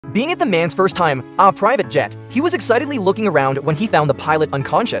Being it the man's first time a private jet, he was excitedly looking around when he found the pilot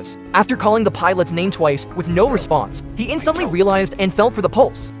unconscious. After calling the pilot's name twice with no response, he instantly realized and felt for the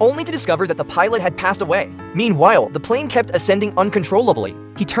pulse, only to discover that the pilot had passed away. Meanwhile, the plane kept ascending uncontrollably.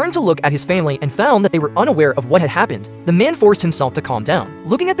 He turned to look at his family and found that they were unaware of what had happened. The man forced himself to calm down,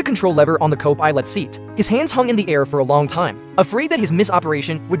 looking at the control lever on the co-pilot's seat. His hands hung in the air for a long time, afraid that his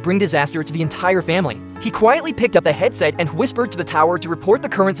misoperation would bring disaster to the entire family. He quietly picked up the headset and whispered to the tower to report the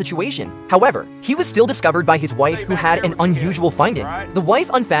current situation. However, he was still discovered by his wife, who had an unusual finding. The wife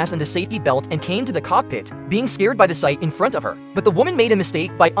unfastened the safety belt and came to the cockpit, being scared by the sight in front of her. But the woman made a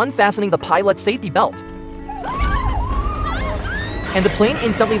mistake by unfastening the pilot's safety belt, and the plane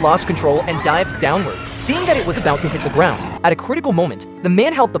instantly lost control and dived downward. Seeing that it was about to hit the ground, at a critical moment, the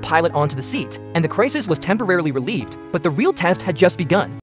man helped the pilot onto the seat, and the crisis was temporarily relieved, but the real test had just begun.